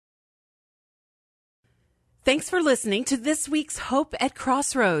Thanks for listening to this week's Hope at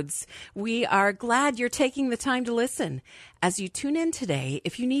Crossroads. We are glad you're taking the time to listen. As you tune in today,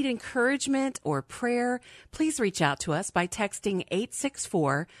 if you need encouragement or prayer, please reach out to us by texting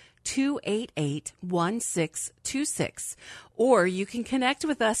 864-288-1626. Or you can connect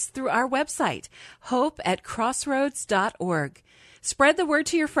with us through our website, hopeatcrossroads.org. Spread the word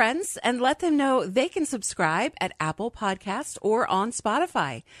to your friends and let them know they can subscribe at Apple Podcasts or on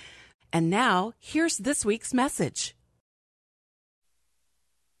Spotify. And now, here's this week's message.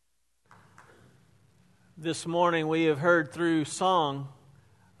 This morning we have heard through song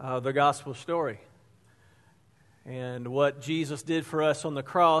the gospel story and what Jesus did for us on the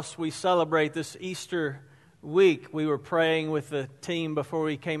cross. We celebrate this Easter week. We were praying with the team before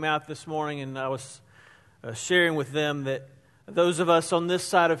we came out this morning, and I was sharing with them that those of us on this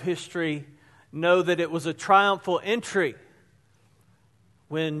side of history know that it was a triumphal entry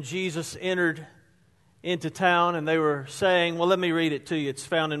when Jesus entered into town, and they were saying, well, let me read it to you. It's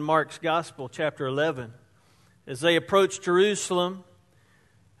found in Mark's Gospel, chapter 11. As they approached Jerusalem,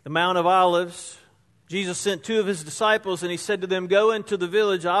 the Mount of Olives, Jesus sent two of his disciples, and he said to them, go into the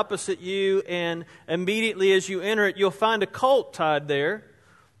village opposite you, and immediately as you enter it, you'll find a colt tied there.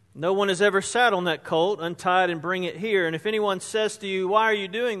 No one has ever sat on that colt. Untie it and bring it here. And if anyone says to you, why are you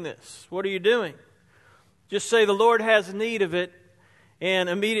doing this? What are you doing? Just say, the Lord has need of it, and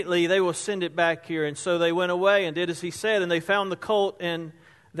immediately they will send it back here. And so they went away and did as he said, and they found the colt, and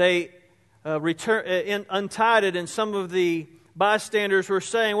they untied it. And some of the bystanders were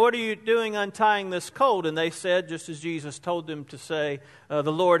saying, what are you doing untying this colt? And they said, just as Jesus told them to say,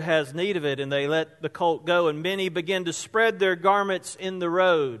 the Lord has need of it. And they let the colt go, and many began to spread their garments in the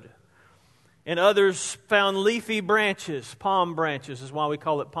road. And others found leafy branches, palm branches is why we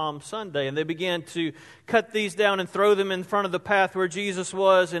call it Palm Sunday. And they began to cut these down and throw them in front of the path where Jesus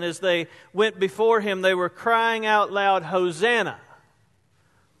was. And as they went before him, they were crying out loud, Hosanna!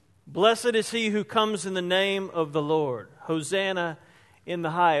 Blessed is he who comes in the name of the Lord. Hosanna in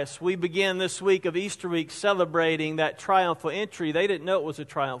the highest. We began this week of Easter week celebrating that triumphal entry. They didn't know it was a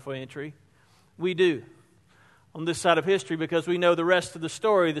triumphal entry. We do on this side of history because we know the rest of the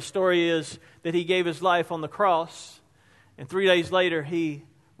story. The story is that he gave his life on the cross, and 3 days later he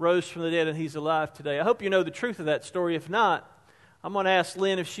rose from the dead, and he's alive today. I hope you know the truth of that story. If not, I'm going to ask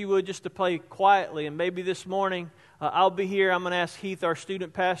Lynn if she would just to play quietly, and maybe this morning I'll be here. I'm going to ask Heath, our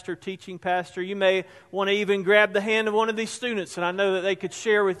student pastor, teaching pastor. You may want to even grab the hand of one of these students, and I know that they could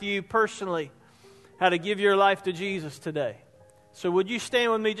share with you personally how to give your life to Jesus today. So would you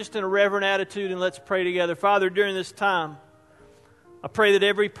stand with me just in a reverent attitude, and let's pray together. Father, during this time, I pray that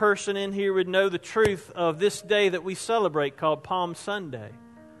every person in here would know the truth of this day that we celebrate called Palm Sunday.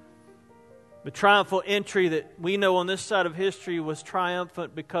 The triumphal entry that we know on this side of history was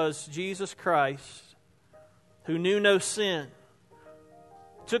triumphant because Jesus Christ, who knew no sin,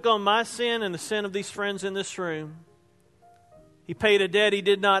 took on my sin and the sin of these friends in this room. He paid a debt he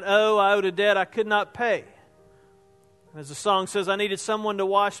did not owe. I owed a debt I could not pay. As the song says, I needed someone to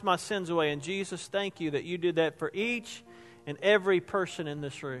wash my sins away. And Jesus, thank you that you did that for each and every person in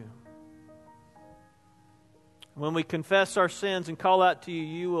this room. When we confess our sins and call out to you,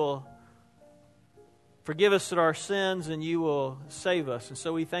 you will forgive us of our sins and you will save us. And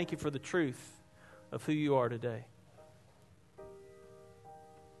so we thank you for the truth of who you are today.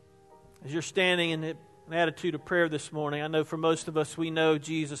 As you're standing in an attitude of prayer this morning, I know for most of us we know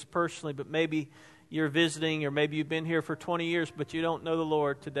Jesus personally, but maybe you're visiting, or maybe you've been here for 20 years, but you don't know the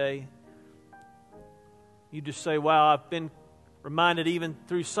Lord today. You just say, wow, I've been reminded even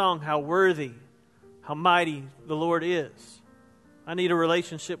through song how worthy, how mighty the Lord is. I need a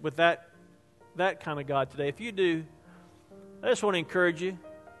relationship with that kind of God today. If you do, I just want to encourage you.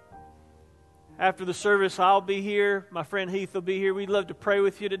 After the service, I'll be here. My friend Heath will be here. We'd love to pray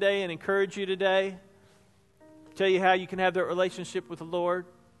with you today and encourage you today. Tell you how you can have that relationship with the Lord.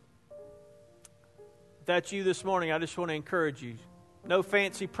 If that's you this morning, I just want to encourage you. No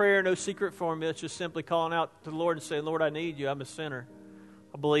fancy prayer, no secret formula. It's just simply calling out to the Lord and saying, Lord, I need you. I'm a sinner.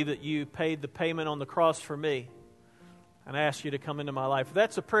 I believe that you paid the payment on the cross for me. And I ask you to come into my life. If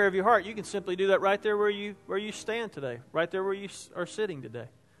that's a prayer of your heart, you can simply do that right there where you stand today. Right there where you are sitting today.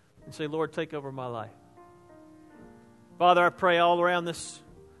 And say, Lord, take over my life. Father, I pray all around this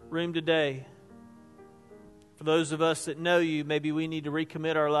room today. For those of us that know you, maybe we need to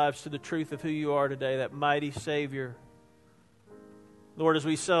recommit our lives to the truth of who you are today, that mighty Savior. Lord, as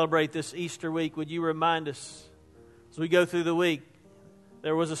we celebrate this Easter week, would you remind us as we go through the week,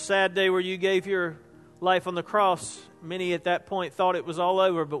 there was a sad day where you gave your life on the cross. Many at that point thought it was all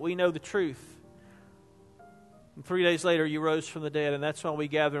over, but we know the truth. And 3 days later, you rose from the dead, and that's why we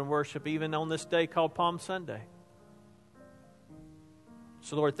gather and worship, even on this day called Palm Sunday.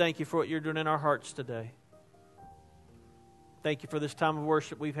 So, Lord, thank you for what you're doing in our hearts today. Thank you for this time of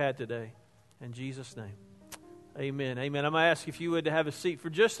worship we've had today. In Jesus' name, amen. Amen. I'm going to ask if you would to have a seat for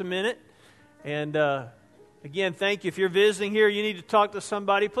just a minute. And again, thank you. If you're visiting here, you need to talk to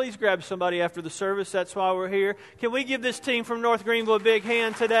somebody. Please grab somebody after the service. That's why we're here. Can we give this team from North Greenville a big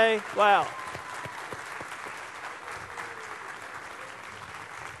hand today? Wow.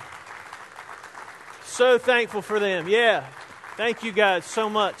 So thankful for them. Yeah. Thank you guys so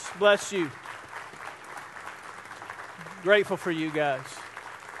much. Bless you. Grateful for you guys.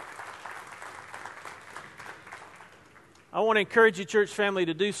 I want to encourage you, church family,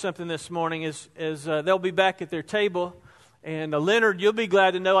 to do something this morning as they'll be back at their table. And Leonard, you'll be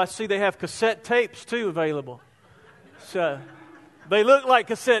glad to know I see they have cassette tapes, too, available. So they look like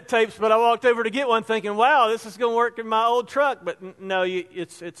cassette tapes, but I walked over to get one thinking, wow, this is going to work in my old truck. But no,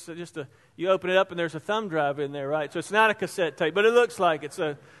 it's just you open it up and there's a thumb drive in there, right? So it's not a cassette tape, but it looks like it.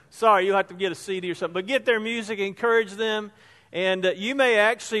 So sorry, you'll have to get a CD or something. But get their music, encourage them. And you may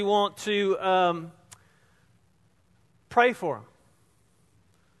actually want to pray for them.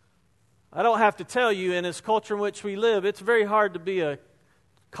 I don't have to tell you, in this culture in which we live, it's very hard to be a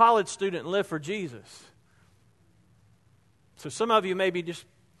college student and live for Jesus. So some of you maybe just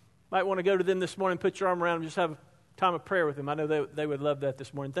might want to go to them this morning, put your arm around them, just have a time of prayer with them. I know they would love that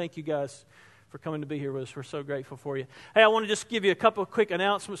this morning. Thank you guys for coming to be here with us. We're so grateful for you. Hey, I want to just give you a couple of quick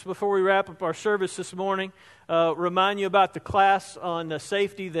announcements before we wrap up our service this morning. Remind you about the class on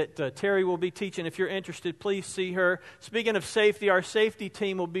safety that Terry will be teaching. If you're interested, please see her. Speaking of safety, our safety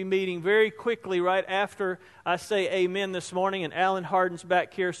team will be meeting very quickly right after I say amen this morning, and Alan Harden's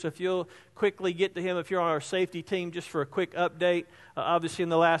back here, so if you'll quickly get to him if you're on our safety team, just for a quick update. Obviously, in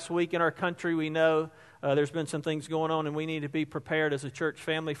the last week in our country, we know there's been some things going on, and we need to be prepared as a church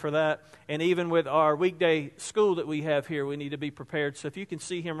family for that. And even with our weekday school that we have here, we need to be prepared. So if you can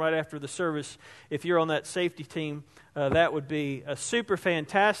see him right after the service, if you're on that safety team, that would be super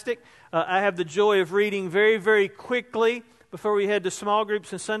fantastic. I have the joy of reading very, very quickly before we head to small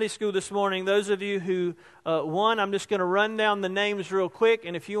groups and Sunday school this morning. Those of you who won, I'm just going to run down the names real quick.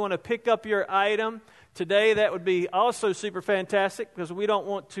 And if you want to pick up your item today, that would be also super fantastic, because we don't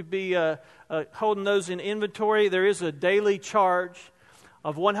want to be holding those in inventory. There is a daily charge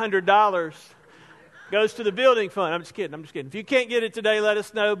of $100 goes to the building fund. I'm just kidding. If you can't get it today, let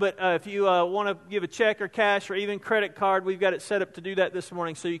us know. But if you want to give a check or cash or even credit card, we've got it set up to do that this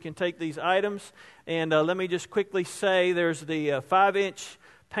morning, so you can take these items. And let me just quickly say, there's the 5-inch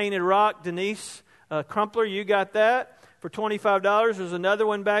painted rock. Denise Crumpler, you got that for $25. There's another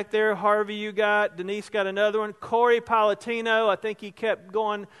one back there. Harvey, you got. Denise got another one. Corey Palatino, I think he kept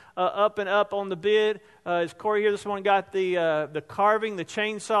going up and up on the bid. Is Corey here this morning? Got the carving, the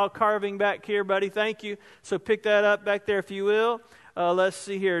chainsaw carving back here, buddy. Thank you. So pick that up back there if you will. Let's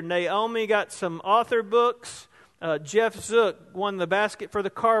see here. Naomi got some author books. Jeff Zook won the basket for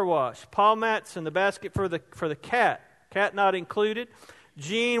the car wash. Paul Matson, the basket for the cat. Cat not included.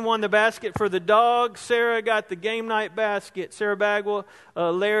 Jean won the basket for the dog. Sarah got the game night basket. Sarah Bagwell.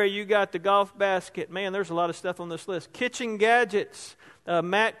 Larry, you got the golf basket. Man, there's a lot of stuff on this list. Kitchen gadgets.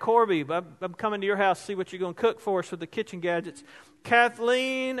 Matt Corby, I'm coming to your house to see what you're going to cook for us with the kitchen gadgets.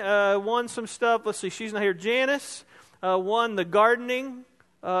 Kathleen won some stuff. Let's see, she's not here. Janice won the gardening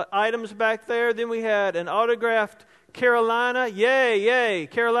items back there. Then we had an autographed Carolina. Yay.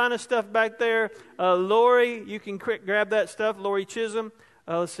 Carolina stuff back there. Lori, you can grab that stuff. Lori Chisholm.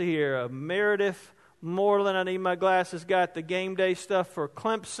 Let's see here. Meredith Moreland, I need my glasses, got the game day stuff for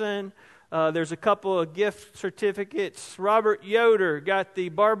Clemson. There's a couple of gift certificates. Robert Yoder got the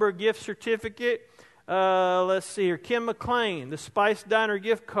Barber gift certificate. Let's see here. Kim McLean, the Spice Diner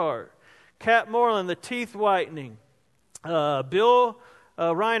gift card. Kat Moreland, the teeth whitening. Bill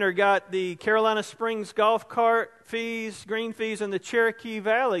Reiner got the Carolina Springs golf cart fees, green fees in the Cherokee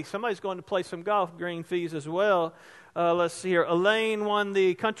Valley. Somebody's going to play some golf, green fees as well. Let's see here. Elaine won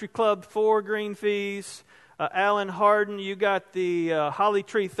the Country Club 4 green fees. Alan Harden, you got the Holly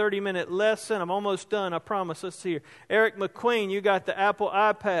Tree 30-minute lesson. I'm almost done, I promise. Let's see here. Eric McQueen, you got the Apple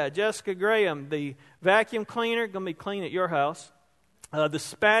iPad. Jessica Graham, the vacuum cleaner. Going to be clean at your house. The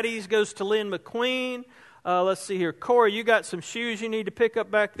Spatties goes to Lynn McQueen. Let's see here. Corey, you got some shoes you need to pick up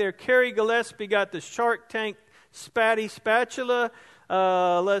back there. Carrie Gillespie got the Shark Tank Spatty spatula.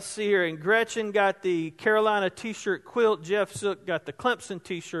 Let's see here. And Gretchen got the Carolina T-shirt quilt. Jeff Zook got the Clemson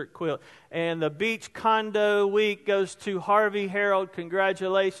T-shirt quilt. And the Beach Condo Week goes to Harvey Harold.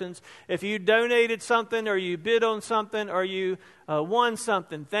 Congratulations. If you donated something or you bid on something or you won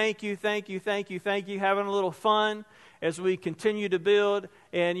something, thank you, thank you, thank you, thank you. Having a little fun as we continue to build,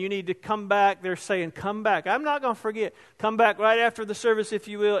 and you need to come back. They're saying, come back. I'm not going to forget. Come back right after the service, if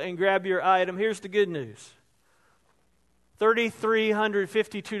you will, and grab your item. Here's the good news.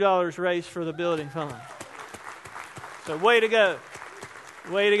 $3,352 raised for the building fund. So way to go.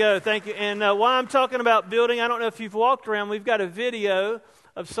 Way to go. Thank you. And while I'm talking about building, I don't know if you've walked around. We've got a video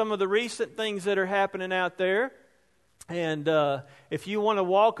of some of the recent things that are happening out there. And if you want to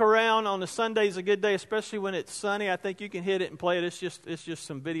walk around on a Sunday, is a good day, especially when it's sunny. I think you can hit it and play it. It's just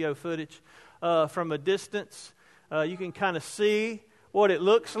some video footage from a distance. You can kind of see what it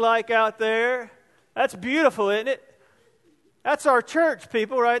looks like out there. That's beautiful, isn't it? That's our church,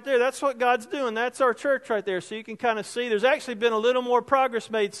 people, right there. That's what God's doing. That's our church right there. So you can kind of see. There's actually been a little more progress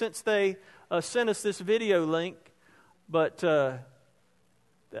made since they sent us this video link. But that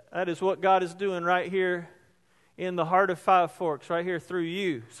is what God is doing right here in the heart of Five Forks, right here through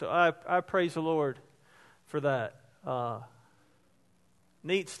you. So I praise the Lord for that.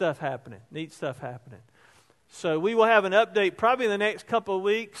 Neat stuff happening. Neat stuff happening. So we will have an update probably in the next couple of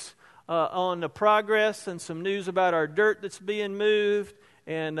weeks on the progress and some news about our dirt that's being moved.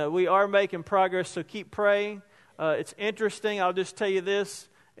 And we are making progress, so keep praying. It's interesting. I'll just tell you this,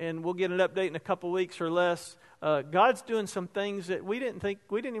 and we'll get an update in a couple of weeks or less. God's doing some things that we didn't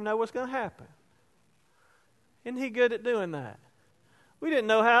even know was going to happen. Isn't He good at doing that? We didn't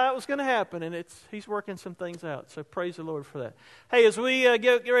know how it was going to happen, and He's working some things out. So praise the Lord for that. Hey, as we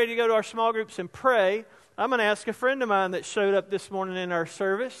get ready to go to our small groups and pray, I'm going to ask a friend of mine that showed up this morning in our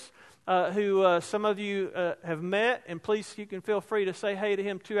service, who some of you have met, and please, you can feel free to say hey to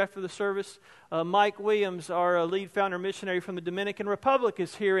him too after the service. Mike Williams, our lead founder missionary from the Dominican Republic,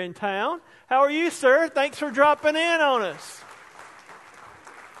 is here in town. How are you, sir? Thanks for dropping in on us.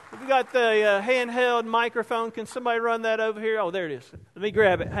 We've got the handheld microphone. Can somebody run that over here? Oh, there it is. Let me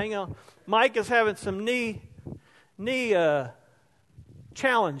grab it. Hang on. Mike is having some knee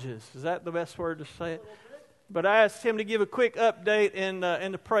challenges. Is that the best word to say it? But I asked him to give a quick update and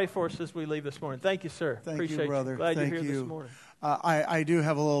to pray for us as we leave this morning. Thank you, sir. Appreciate you, brother. Glad Thank you're here you. this morning. I do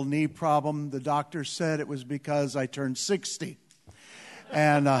have a little knee problem. The doctor said it was because I turned 60.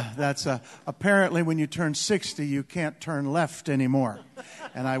 And that's apparently when you turn 60, you can't turn left anymore.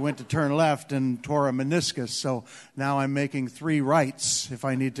 And I went to turn left and tore a meniscus. So now I'm making 3 rights if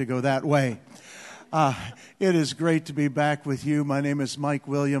I need to go that way. It is great to be back with you. My name is Mike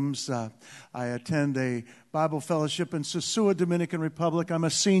Williams. I attend a Bible fellowship in Sosua, Dominican Republic. I'm a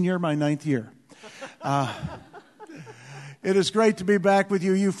senior, my 9th year. It is great to be back with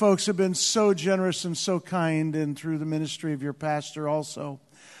you. You folks have been so generous and so kind, and through the ministry of your pastor also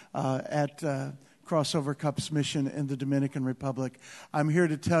at Crossover Cups Mission in the Dominican Republic. I'm here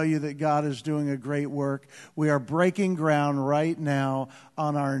to tell you that God is doing a great work. We are breaking ground right now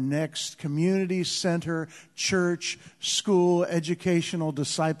on our next community center, church, school, educational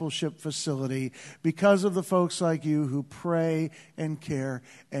discipleship facility because of the folks like you who pray and care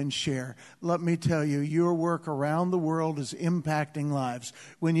and share. Let me tell you, your work around the world is impacting lives.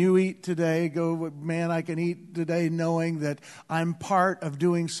 When you eat today, go, man, I can eat today knowing that I'm part of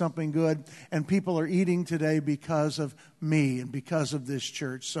doing something good, and people are eating today because of me and because of this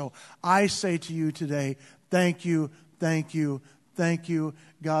church. So I say to you today, thank you, thank you, thank you.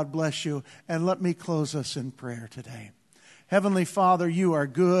 God bless you. And let me close us in prayer today. Heavenly Father, you are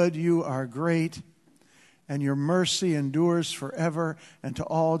good, you are great, and your mercy endures forever and to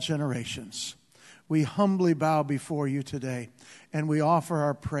all generations. We humbly bow before you today, and we offer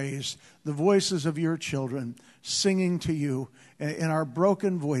our praise, the voices of your children singing to you in our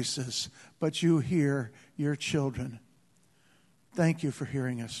broken voices, but you hear your children. Thank you for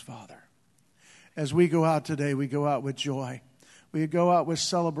hearing us, Father. As we go out today, we go out with joy. We go out with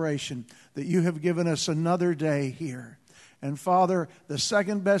celebration that you have given us another day here. And Father, the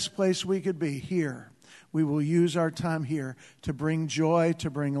second best place we could be, here. We will use our time here to bring joy, to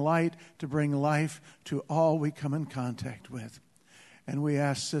bring light, to bring life to all we come in contact with. And we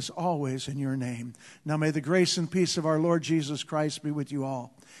ask this always in your name. Now may the grace and peace of our Lord Jesus Christ be with you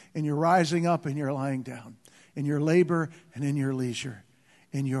all, in your rising up and your lying down, in your labor and in your leisure,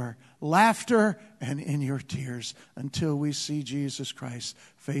 in your laughter and in your tears, until we see Jesus Christ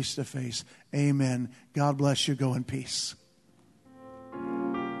face to face. Amen. God bless you. Go in peace.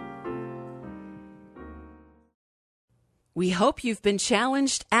 We hope you've been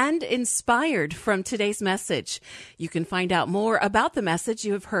challenged and inspired from today's message. You can find out more about the message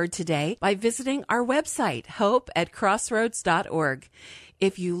you have heard today by visiting our website, hope@crossroads.org.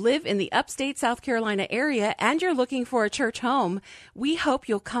 If you live in the upstate South Carolina area and you're looking for a church home, we hope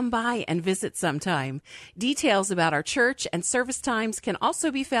you'll come by and visit sometime. Details about our church and service times can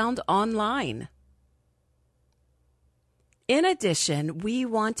also be found online. In addition, we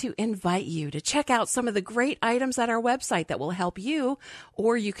want to invite you to check out some of the great items at our website that will help you,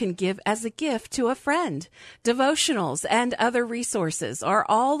 or you can give as a gift to a friend. Devotionals and other resources are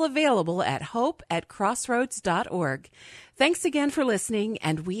all available at hope@crossroads.org. Thanks again for listening,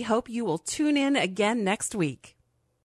 and we hope you will tune in again next week.